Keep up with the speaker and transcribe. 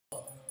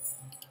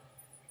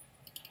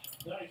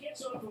Now he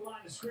gets off the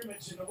line of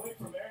scrimmage and away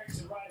from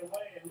Erickson right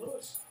away, and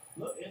Lewis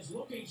is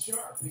looking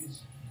sharp.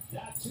 He's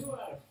got 2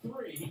 out of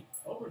 3,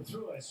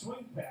 overthrew a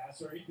swing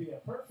pass, or he'd be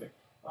a perfect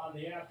on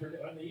the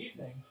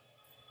evening.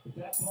 But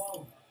that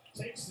ball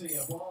takes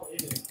the ball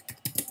into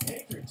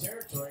Patriot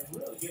territory and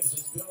really gives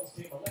this Bills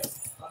team a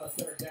lift on a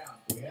 3rd down.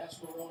 We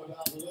asked Marone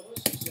about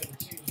Lewis. He said the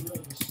team has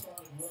really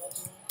responded well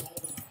to him,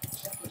 called him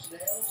tough as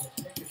nails, and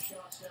take his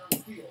shots down the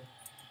field.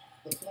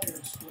 The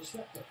players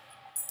respect him.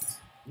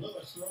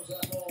 Lewis throws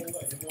that ball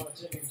away. Didn't want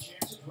to take any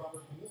chances.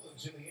 Robert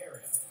Woolen's in the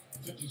area.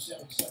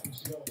 57 seconds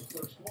to go in the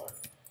first quarter.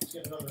 Let's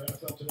get another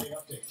NFL Today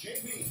update.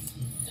 JB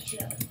and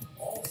Chapman.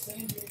 All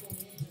San Diego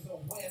needs is a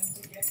win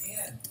to get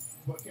in.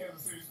 But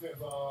Kansas City says,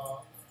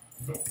 no,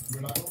 we're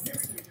not going to give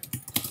it to you.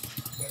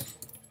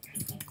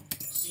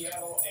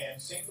 Seattle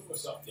and St.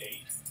 Louis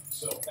update.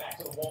 So back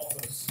to the wall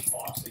for the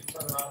Seahawks. They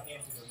turn around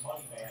and to their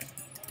money man,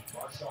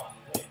 Marshawn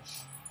Lynch.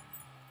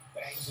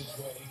 Bangs his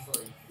way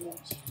for a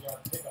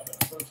 14-yard pickup and a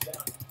 1st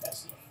down.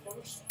 That's the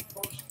first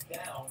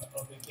down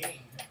of the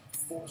game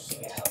for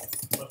Seattle.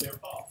 But they're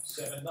up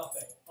 7-0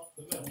 up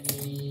the middle.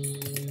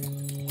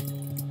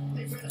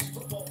 Hey, fantasy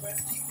football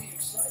fans, keep the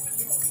excitement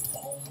going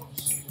all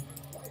postseason with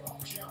the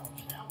playoff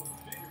challenge. Now with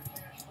bigger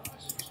cash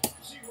prizes.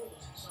 See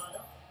rules and sign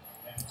up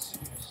at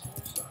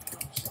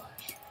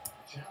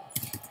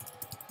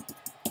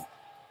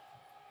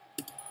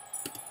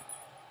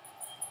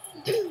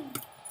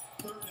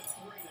CBSSports.com/challenge. 3rd and 3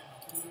 now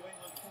from the New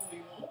England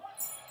 41.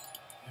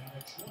 And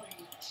with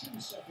 22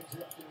 seconds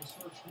left in his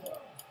first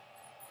quarter.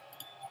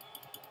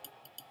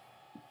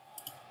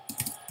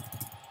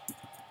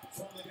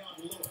 From the gun,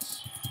 Lewis.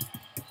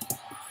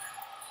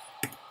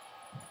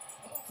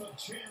 Off of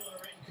Chandler,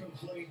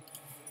 incomplete.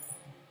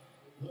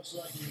 Looks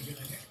like he was going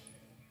to hit.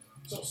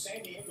 So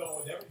San Diego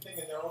with everything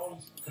in their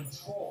own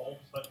control,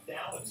 but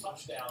down a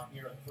touchdown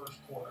here in the first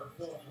quarter.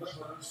 Philip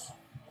Rivers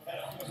had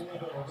a little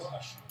bit of a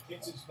rush.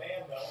 Hits his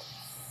man, though.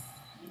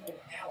 Ethan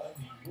Allen,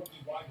 the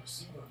rookie wide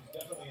receiver, is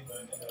definitely in the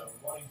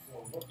running for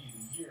Rookie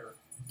of the Year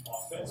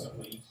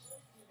offensively,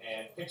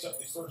 and picks up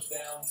the 1st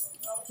down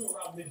up to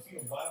around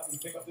midfield. Why don't we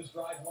pick up this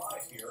drive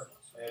live here,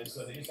 as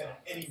they just had an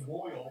Eddie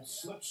Royal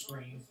slip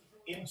screen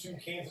into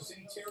Kansas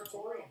City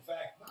territory. In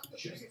fact,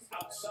 just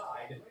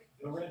outside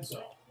the red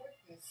zone.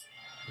 It's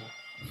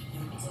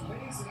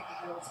amazing.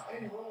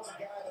 Eddie Royal's a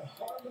guy that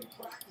hardly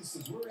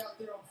practices. We're out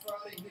there on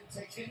Friday. He didn't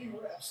take any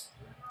reps,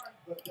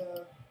 but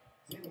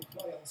he will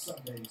play on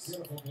Sundays.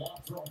 Beautiful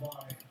block thrown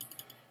by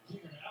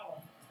Keenan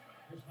Allen.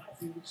 Here's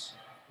Matthews.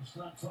 This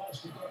time tries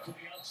to get to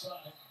the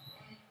outside.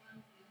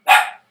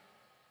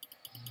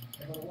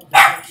 They're going to work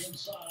it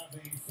inside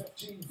the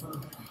 15 for the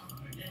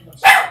game of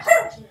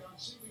Thursday on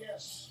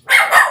CBS.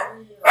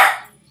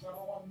 TV's #1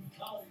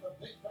 comedy, The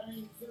Big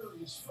Bang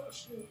Theory's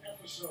first new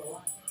episode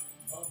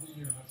of the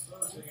year. That's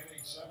Thursday at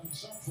 8/7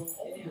 Central.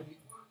 Only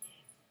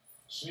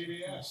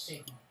CBS.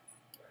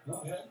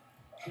 Woodhead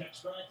checks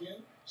back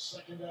in.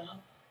 2nd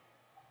down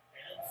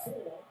and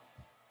 4.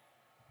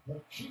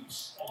 The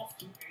Chiefs off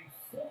to a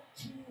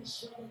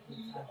 14-7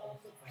 lead on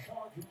the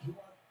Chargers, who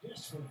are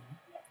desperate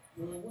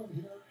for a win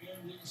here in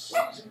the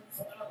season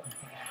finale.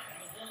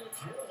 And again,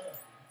 it's Woodhead.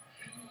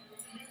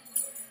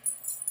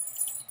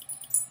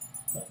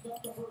 Picked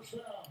up the 1st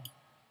down.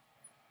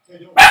 They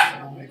don't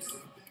mix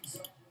things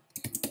up.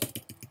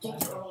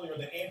 Told you earlier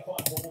that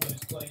Anquan Boldin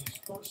is playing his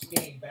first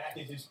game back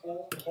at his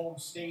old home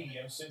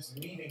stadium since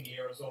leaving the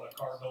Arizona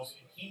Cardinals,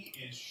 and he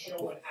is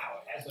showing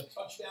out. Has a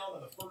touchdown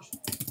in the first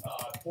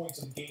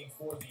points of the game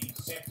for the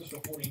San Francisco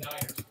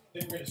 49ers.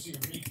 Then we're going to see a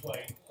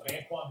replay of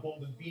Anquan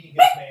Boldin beating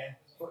his man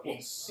for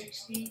a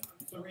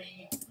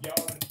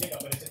 63-yard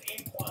pickup. And it's an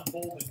Anquan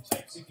Boldin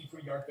type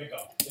 63-yard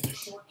pickup. It's a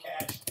short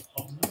catch,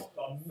 a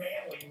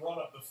manly run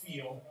up the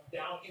field,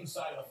 down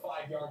inside of the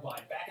 5-yard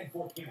line, back and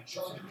forth between the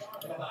Chargers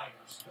and the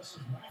Niners. This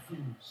is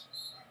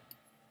Matthews.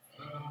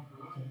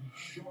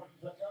 Short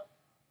pickup.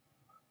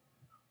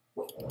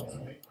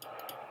 Okay.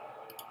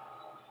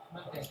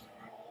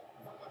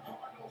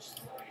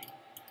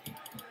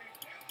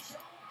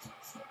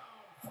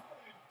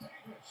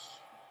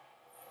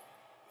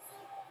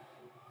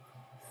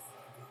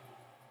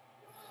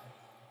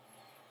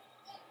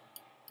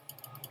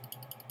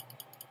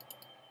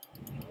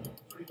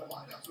 The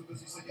lineups with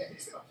this, he said, yeah,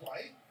 he's going to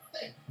play.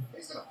 Hey,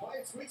 he's going to play.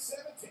 It's week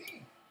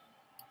 17.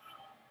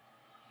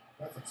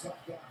 That's a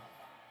tough guy.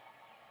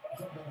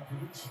 Talking about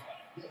producer.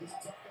 Yeah, he's a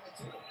tough guy,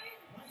 too.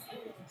 Nice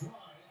play of the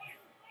drive.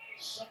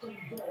 2nd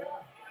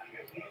goal.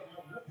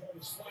 Woodhead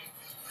is flanked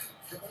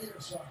to the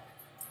near side.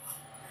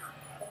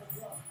 Other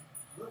drive.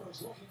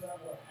 Rivers looking that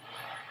way.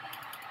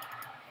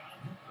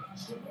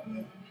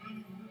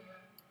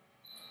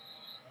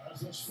 As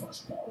this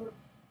first quarter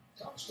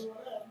comes to an end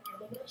in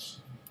the midst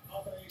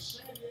of a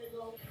San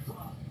Diego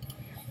drive.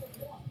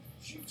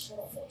 Shoots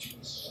for a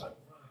 14-7.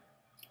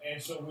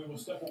 And so we will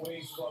step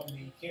away from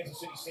the Kansas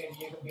City-San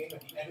Diego game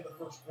at the end of the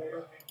first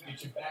quarter.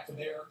 Get you back to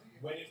there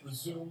when it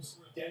resumes.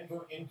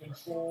 Denver in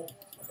control.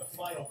 The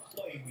final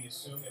play, we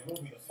assume, it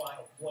will be the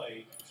final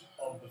play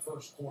of the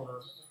first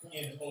quarter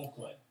in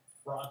Oakland.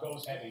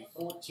 Broncos have a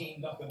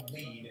 14-0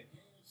 lead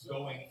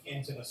going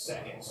into the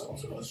second. So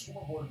let's go to the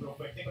scoreboard real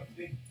quick. Take a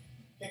big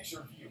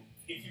picture view.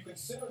 If you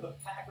consider the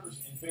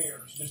Packers and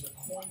Bears just a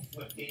coin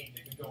flip game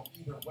that could go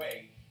either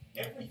way,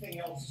 everything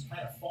else is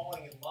kind of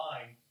falling in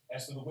line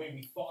as to the way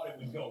we thought it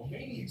would go,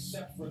 maybe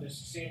except for this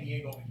San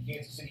Diego and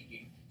Kansas City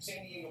game.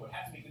 San Diego would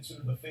have to be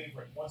considered the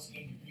favorite once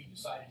Andy Reid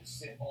decided to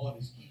sit all of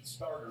his key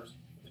starters,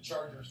 with the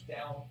Chargers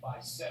down by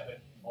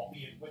 7,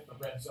 albeit with the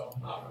red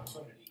zone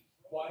opportunity.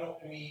 Why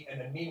don't we, and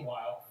then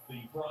meanwhile,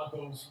 the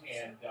Broncos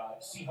and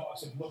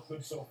Seahawks have looked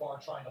good so far,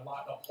 trying to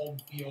lock up home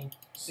field.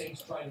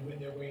 Saints trying to win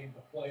their way into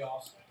the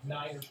playoffs.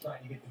 Niners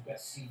trying to get the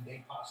best seed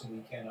they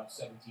possibly can, up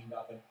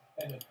 17-0.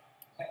 And the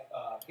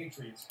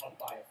Patriots up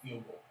by a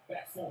field goal.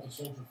 Back full to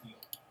Soldier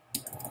Field.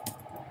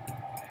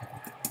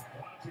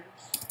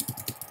 Rodgers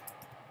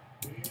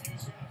is going to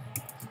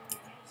find Jordy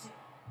Nelson.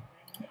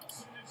 And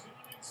Nelson has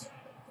gone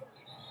inside the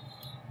 30.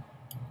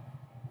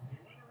 He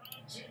went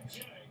around Tim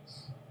Jennings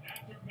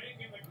after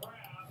making the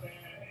grab,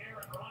 and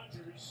Aaron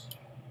Rodgers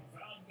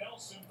found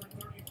Nelson for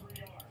 33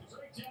 yards. A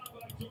great job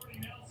by Jordy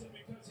Nelson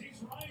because he's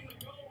running the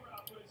go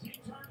route, but as he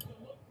turns to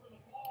look for the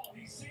ball,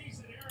 he sees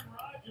that Aaron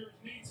Rodgers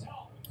needs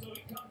help, and so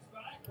he comes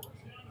back,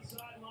 works down the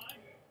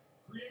sideline,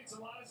 creates a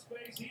lot of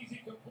space,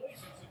 easy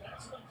completion. It's an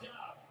excellent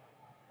job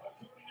by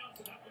Jordy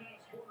Nelson helping out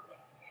his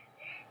quarterback.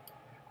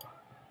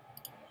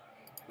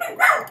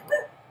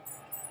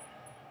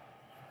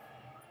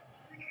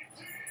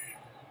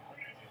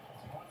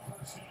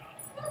 First down.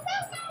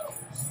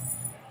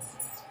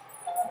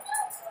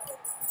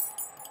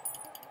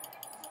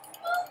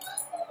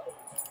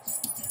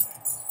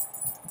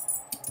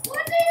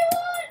 What do you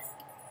want?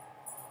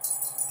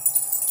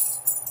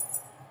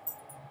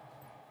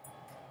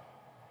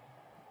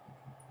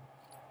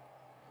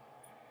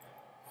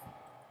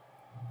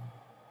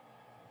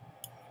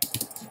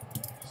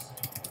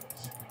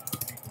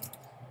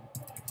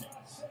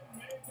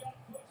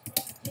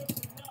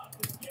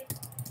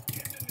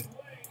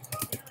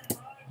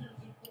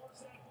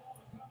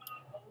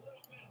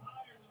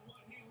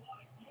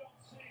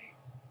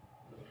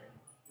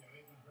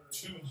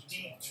 Two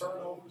deep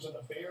turnovers, and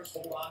the Bears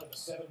hold on to the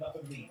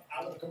 7-0 lead.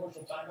 Out of the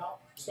commercial timeout,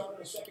 starting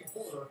the second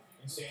quarter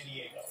in San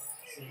Diego.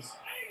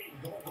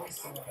 Don't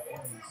waste some of the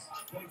plays.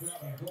 Play down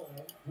the goal.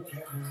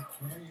 Woodhead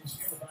remains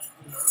in the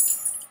backfield.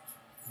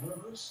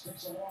 Rivers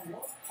takes a long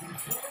look. He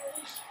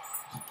throws.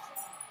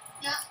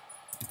 Yeah.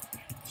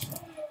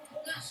 Antonio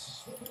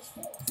Gates with his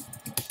 4th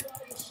touchdown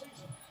of the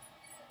season.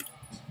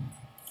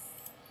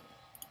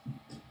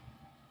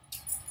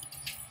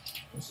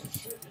 This is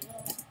shaping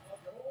up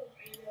like an old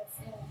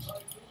AFL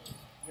type game.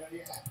 Yeah, you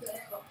have to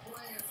have a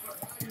plan for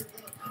how you're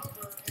going to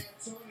cover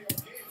Antonio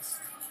Gates.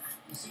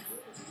 You see,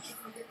 Rivers is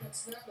trying to get that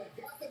snap.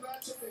 They've got the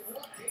matchup they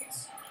want.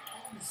 Gates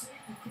on the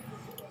safety keeper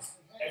Lewis.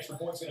 Extra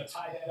point's going to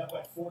tie that up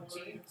at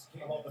 14.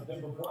 How about the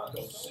Denver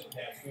Broncos sitting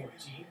at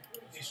 14?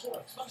 If they score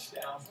a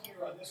touchdown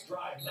here on this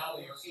drive, now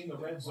they are in the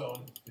red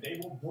zone. They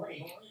will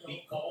break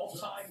the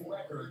all-time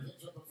record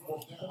for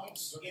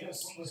points in a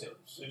season.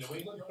 The New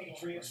England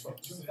Patriots from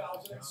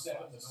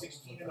 2007, the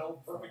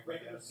 16-0 perfect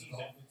regular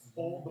season,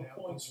 hold the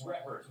points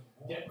record.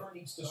 Denver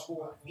needs to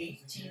score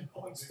 18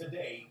 points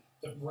today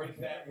to break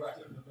that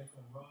record. To make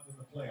a run in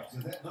the playoffs.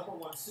 As that number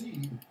 1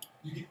 seed,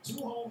 you get 2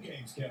 home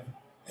games, Kevin,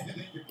 and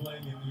then you're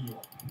playing in New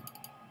York.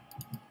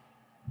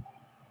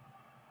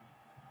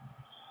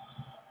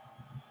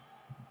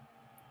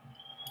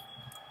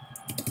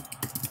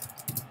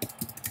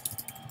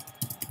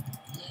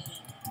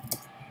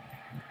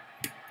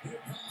 Here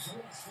comes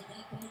Rush, the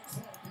guy by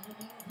Clark, and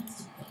Lamar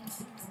Houston comes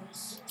through for his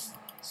 6th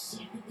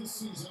sack of the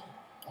season.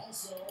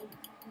 Also,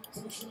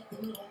 finishing up the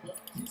middle, but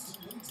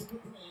Houston leads the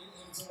brigade,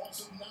 and it's a loss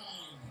of 9.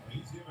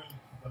 He's given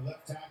the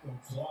left tackle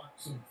Clark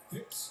some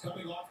fits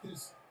coming off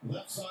this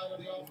left side of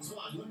the offensive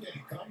line. Look at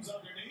it, comes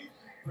underneath,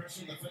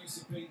 pressure in the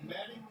face of Peyton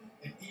Manning,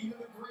 and even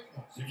the great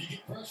ones. If you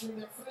get pressure in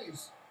their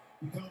face,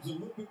 it becomes a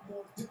little bit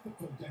more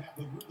difficult to have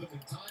the rhythm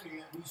and timing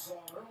that we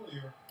saw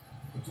earlier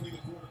between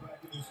the quarterback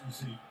and this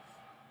receiver.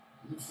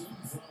 Houston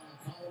from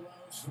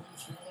Colorado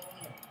Springs,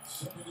 Colorado.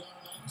 7 down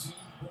 19,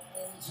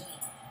 ball is in.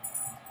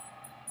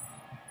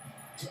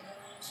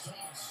 Demarius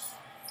Thomas.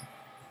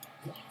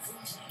 Block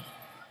from time.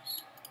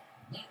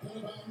 Knocked out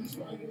of bounds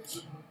by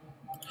Wilson.